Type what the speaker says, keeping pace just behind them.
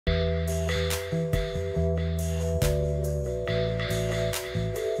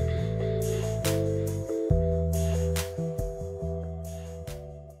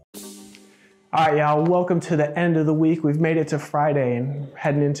All right, y'all, welcome to the end of the week. We've made it to Friday and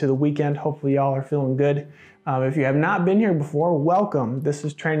heading into the weekend. Hopefully y'all are feeling good. If you have not been here before, welcome. This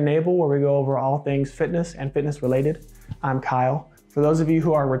is Train Enable, where we go over all things fitness and fitness related. I'm Kyle. For those of you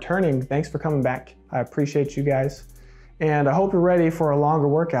who are returning, thanks for coming back. I appreciate you guys. And I hope you're ready for a longer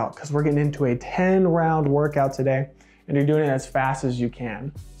workout because we're getting into a 10-round workout today and you're doing it as fast as you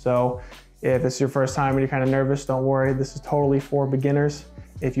can. So if it's your first time and you're kind of nervous, don't worry. This is totally for beginners.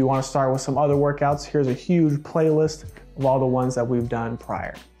 If you want to start with some other workouts, here's a huge playlist of all the ones that we've done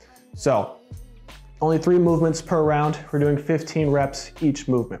prior. So only 3 movements per round. We're doing 15 reps each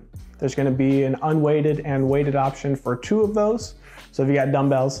movement. There's going to be an unweighted and weighted option for 2 of those. So if you got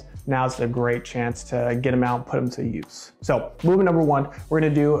dumbbells, now's a great chance to get them out and put them to use. So movement number 1, we're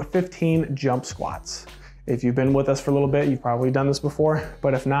going to do 15 jump squats. If you've been with us for a little bit, you've probably done this before,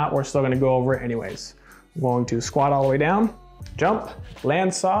 but if not, we're still going to go over it anyways. We're going to squat all the way down, jump,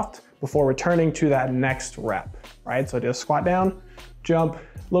 land soft before returning to that next rep, right? So just squat down, jump,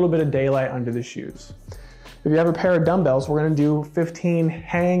 a little bit of daylight under the shoes. If you have a pair of dumbbells, we're gonna do 15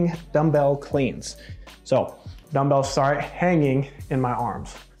 hang dumbbell cleans. So dumbbells start hanging in my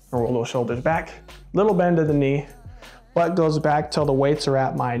arms. Roll those shoulders back, little bend of the knee, butt goes back till the weights are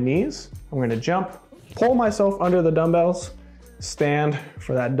at my knees. I'm gonna jump, pull myself under the dumbbells, stand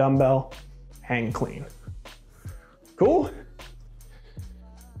for that dumbbell hang clean. Cool?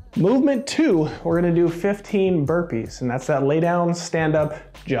 Movement 2, we're gonna do 15 burpees, and that's that lay down, stand up,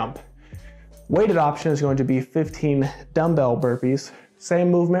 jump. Weighted option is going to be 15 dumbbell burpees.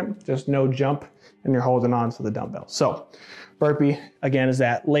 Same movement, just no jump, and you're holding on to the dumbbell. So burpee, again, is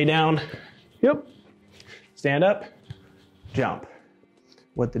that lay down, yep, stand up, jump.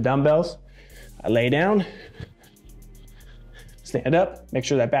 With the dumbbells, I lay down, stand up, make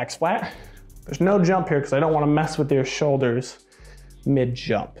sure that back's flat. There's no jump here because I don't want to mess with your shoulders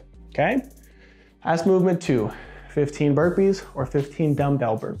mid-jump, okay? That's movement 2, 15 burpees or 15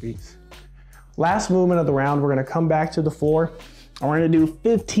 dumbbell burpees. Last movement of the round, we're gonna come back to the floor and we're gonna do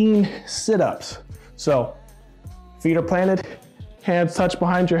 15 sit-ups. So feet are planted, hands touch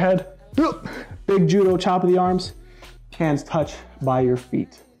behind your head, big judo chop of the arms, hands touch by your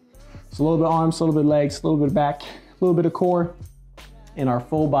feet. So a little bit of arms, a little bit of legs, a little bit of back, a little bit of core in our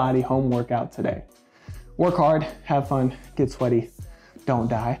full body home workout today. Work hard, have fun, get sweaty, don't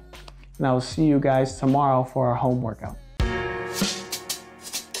die. And I will see you guys tomorrow for our home workout.